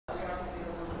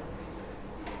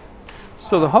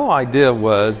So the whole idea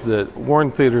was that Warren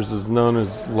Theaters is known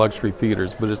as luxury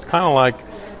theaters, but it's kind of like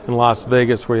in Las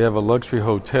Vegas where you have a luxury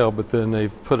hotel, but then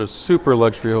they've put a super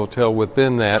luxury hotel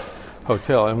within that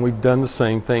hotel, and we've done the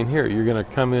same thing here. You're going to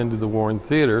come into the Warren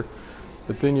Theater,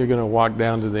 but then you're going to walk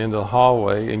down to the end of the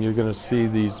hallway and you're going to see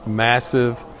these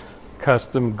massive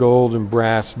custom gold and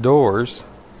brass doors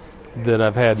that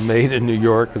I've had made in New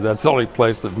York, because that's the only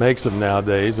place that makes them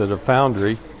nowadays, at a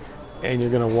foundry. And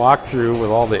you're going to walk through with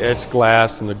all the etched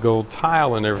glass and the gold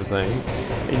tile and everything,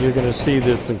 and you're going to see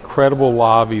this incredible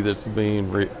lobby that's being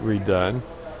redone.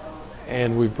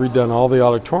 And we've redone all the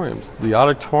auditoriums. The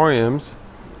auditoriums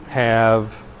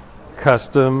have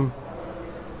custom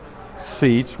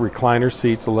seats, recliner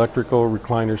seats, electrical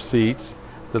recliner seats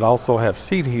that also have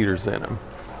seat heaters in them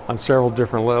on several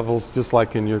different levels, just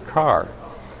like in your car.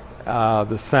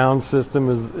 The sound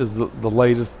system is the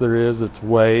latest there is. It's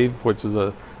Wave, which is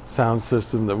a sound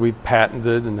system that we've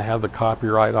patented and have the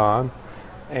copyright on,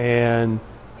 and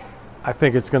I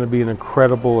think it's going to be an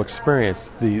incredible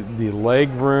experience. The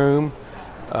leg room,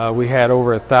 we had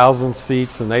over 1,000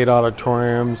 seats in 8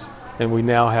 auditoriums, and we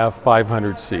now have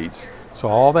 500 seats. So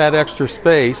all that extra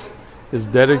space is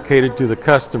dedicated to the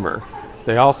customer.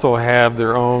 They also have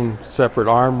their own separate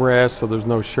armrests, so there's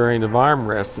no sharing of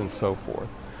armrests and so forth.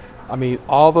 I mean,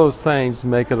 all those things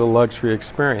make it a luxury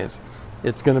experience.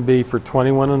 It's going to be for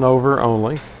 21 and over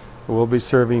only. We'll be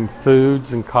serving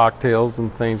foods and cocktails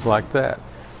and things like that.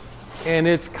 And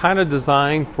it's kind of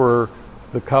designed for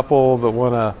the couple that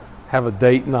want to have a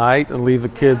date night and leave the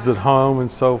kids at home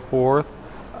and so forth.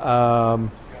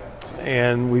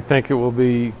 And we think it will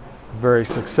be very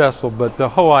successful. But the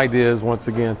whole idea is, once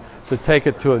again, to take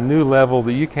it to a new level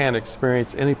that you can't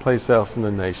experience anyplace else in the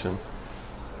nation.